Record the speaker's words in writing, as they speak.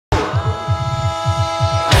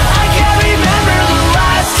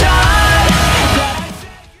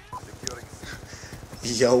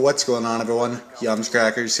Yo, what's going on everyone?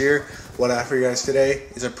 Yumscrackers here. What I have for you guys today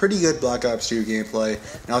is a pretty good Black Ops 2 gameplay.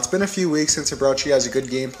 Now, it's been a few weeks since I brought you guys a good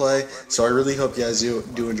gameplay, so I really hope you guys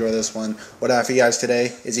do enjoy this one. What I have for you guys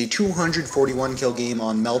today is a 241 kill game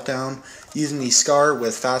on Meltdown, using the SCAR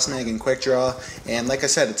with Fast Mag and Quick Draw. And like I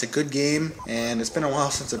said, it's a good game, and it's been a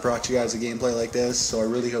while since I brought you guys a gameplay like this, so I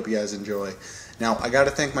really hope you guys enjoy. Now, I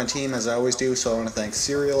gotta thank my team as I always do, so I want to thank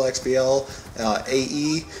Serial XBL,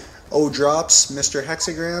 AE, O Drops, Mr.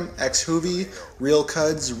 Hexagram, X Hoovy, Real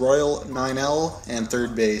Cuds, Royal 9L, and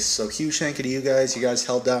Third Base. So huge thank you to you guys. You guys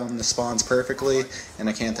held down the spawns perfectly, and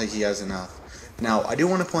I can't thank you guys enough. Now, I do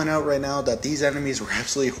want to point out right now that these enemies were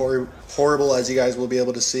absolutely horrible, as you guys will be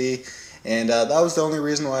able to see. And that was the only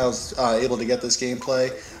reason why I was able to get this gameplay.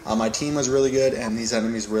 My team was really good, and these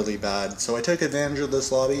enemies were really bad. So I took advantage of this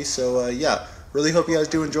lobby, so yeah. Really hope you guys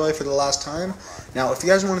do enjoy for the last time. Now, if you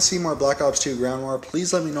guys want to see more Black Ops 2 Groundwar,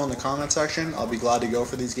 please let me know in the comment section. I'll be glad to go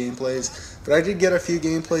for these gameplays. But I did get a few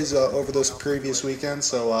gameplays over those previous weekends,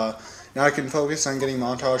 so now I can focus on getting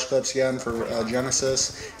montage clips again for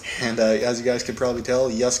Genesis. And as you guys can probably tell,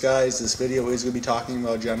 yes guys, this video is going to be talking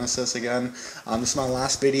about Genesis again. This is my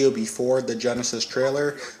last video before the Genesis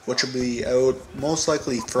trailer, which will be out most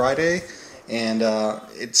likely Friday. And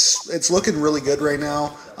it's looking really good right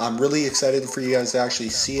now. I'm really excited for you guys to actually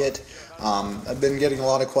see it. I've been getting a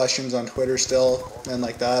lot of questions on Twitter still and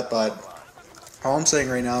like that, but all I'm saying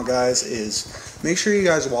right now, guys, is make sure you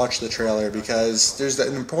guys watch the trailer, because there's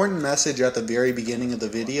an important message at the very beginning of the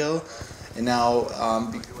video. And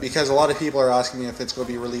now, because a lot of people are asking me if it's going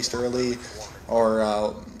to be released early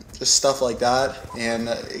or just stuff like that, and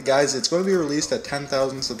guys, it's going to be released at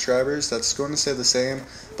 10,000 subscribers. That's going to stay the same,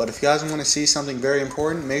 but if you guys want to see something very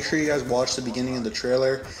important, make sure you guys watch the beginning of the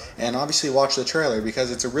trailer, and obviously watch the trailer,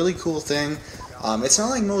 because it's a really cool thing. It's not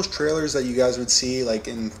like most trailers that you guys would see, like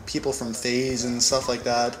in people from FaZe and stuff like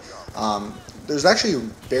that. There's actually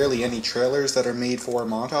barely any trailers that are made for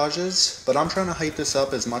montages, but I'm trying to hype this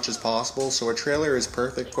up as much as possible, so a trailer is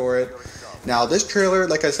perfect for it. Now, this trailer,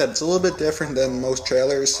 like I said, it's a little bit different than most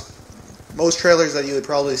trailers. Most trailers that you would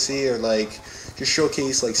probably see are like just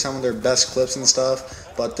showcase like some of their best clips and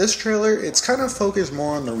stuff. But this trailer, it's kind of focused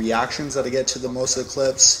more on the reactions that I get to the most of the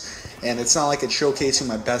clips, and it's not like it's showcasing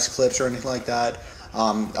my best clips or anything like that.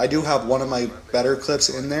 I do have one of my better clips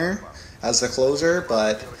in there as the closer,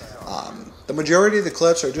 but the majority of the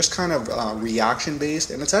clips are just kind of reaction based,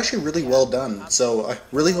 and it's actually really well done. So I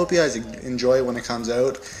really hope you guys enjoy it when it comes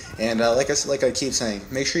out. And like I keep saying,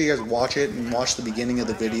 make sure you guys watch it and watch the beginning of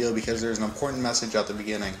the video, because there's an important message at the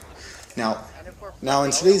beginning. Now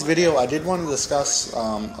in today's video, I did want to discuss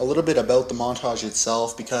a little bit about the montage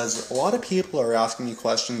itself, because a lot of people are asking me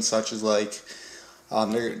questions such as like,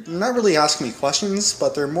 they're not really asking me questions,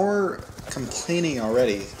 but they're more complaining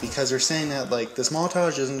already, because they're saying that like this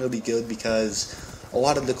montage isn't going to be good because a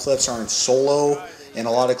lot of the clips aren't solo, and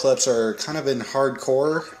a lot of clips are kind of in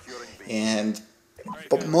hardcore, and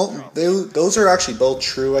those are actually both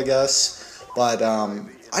true, I guess. But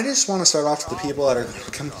I just want to start off with the people that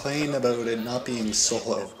are complaining about it not being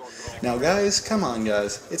solo. Now guys, come on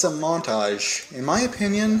guys, it's a montage. In my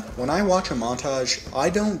opinion, when I watch a montage, I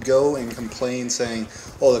don't go and complain saying,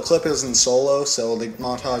 oh, the clip isn't solo, so the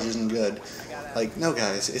montage isn't good. Like, no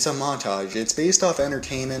guys, it's a montage. It's based off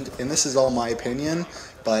entertainment, and this is all my opinion,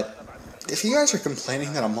 but if you guys are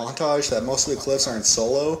complaining that a montage, that most of the clips aren't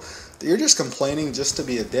solo, you're just complaining just to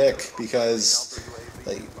be a dick, because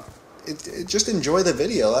like, just enjoy the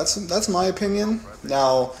video. That's my opinion.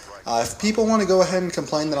 Now, if people want to go ahead and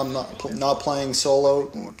complain that I'm not playing solo,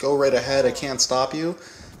 go right ahead. I can't stop you.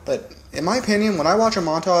 But in my opinion, when I watch a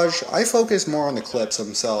montage, I focus more on the clips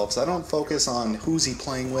themselves. I don't focus on who's he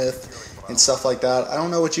playing with and stuff like that. I don't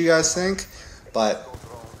know what you guys think, but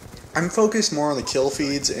I'm focused more on the kill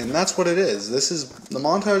feeds, and that's what it is. The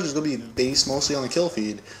montage is going to be based mostly on the kill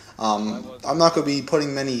feed. I'm not going to be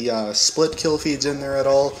putting many split kill feeds in there at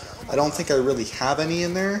all. I don't think I really have any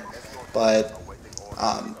in there, but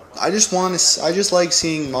I just like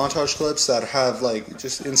seeing montage clips that have like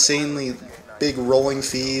just insanely big rolling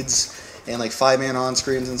feeds and like 5-man on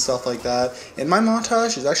screens and stuff like that. And my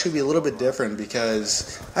montage is actually be a little bit different,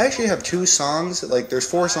 because I actually have 2 songs. Like, there's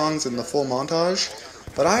 4 songs in the full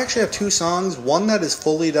montage, but I actually have 2 songs. One that is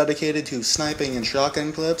fully dedicated to sniping and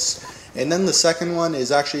shotgun clips, and then the second one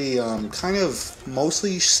is actually kind of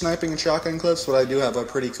mostly sniping and shotgun clips, but I do have a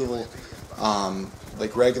pretty cool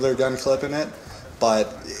like regular gun clip in it.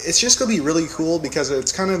 But it's just going to be really cool, because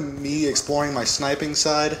it's kind of me exploring my sniping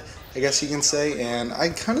side, I guess you can say, and I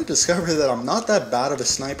kind of discovered that I'm not that bad of a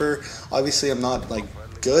sniper. Obviously I'm not like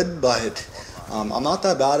good, but I'm not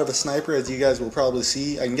that bad of a sniper, as you guys will probably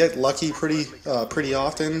see. I can get lucky pretty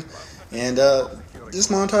often, and this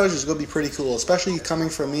montage is going to be pretty cool, especially coming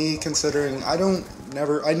from me, considering I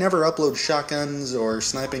never upload shotguns or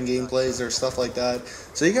sniping gameplays or stuff like that.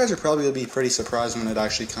 So you guys are probably going to be pretty surprised when it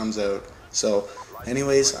actually comes out. So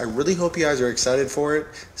anyways, I really hope you guys are excited for it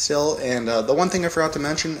still. And the one thing I forgot to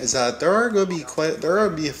mention is that there are going to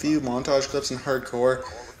be a few montage clips in hardcore.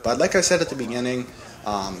 But like I said at the beginning,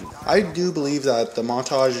 I do believe that the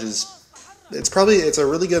montage it's a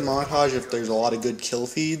really good montage if there's a lot of good kill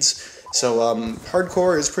feeds. So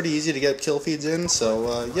hardcore is pretty easy to get kill feeds in.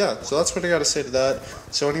 So yeah, so that's what I got to say to that.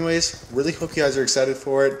 So anyways, really hope you guys are excited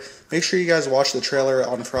for it. Make sure you guys watch the trailer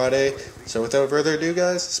on Friday. So without further ado,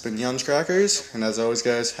 guys, it's been Yums Crackers, and as always,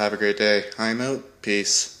 guys, have a great day. I'm out.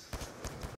 Peace.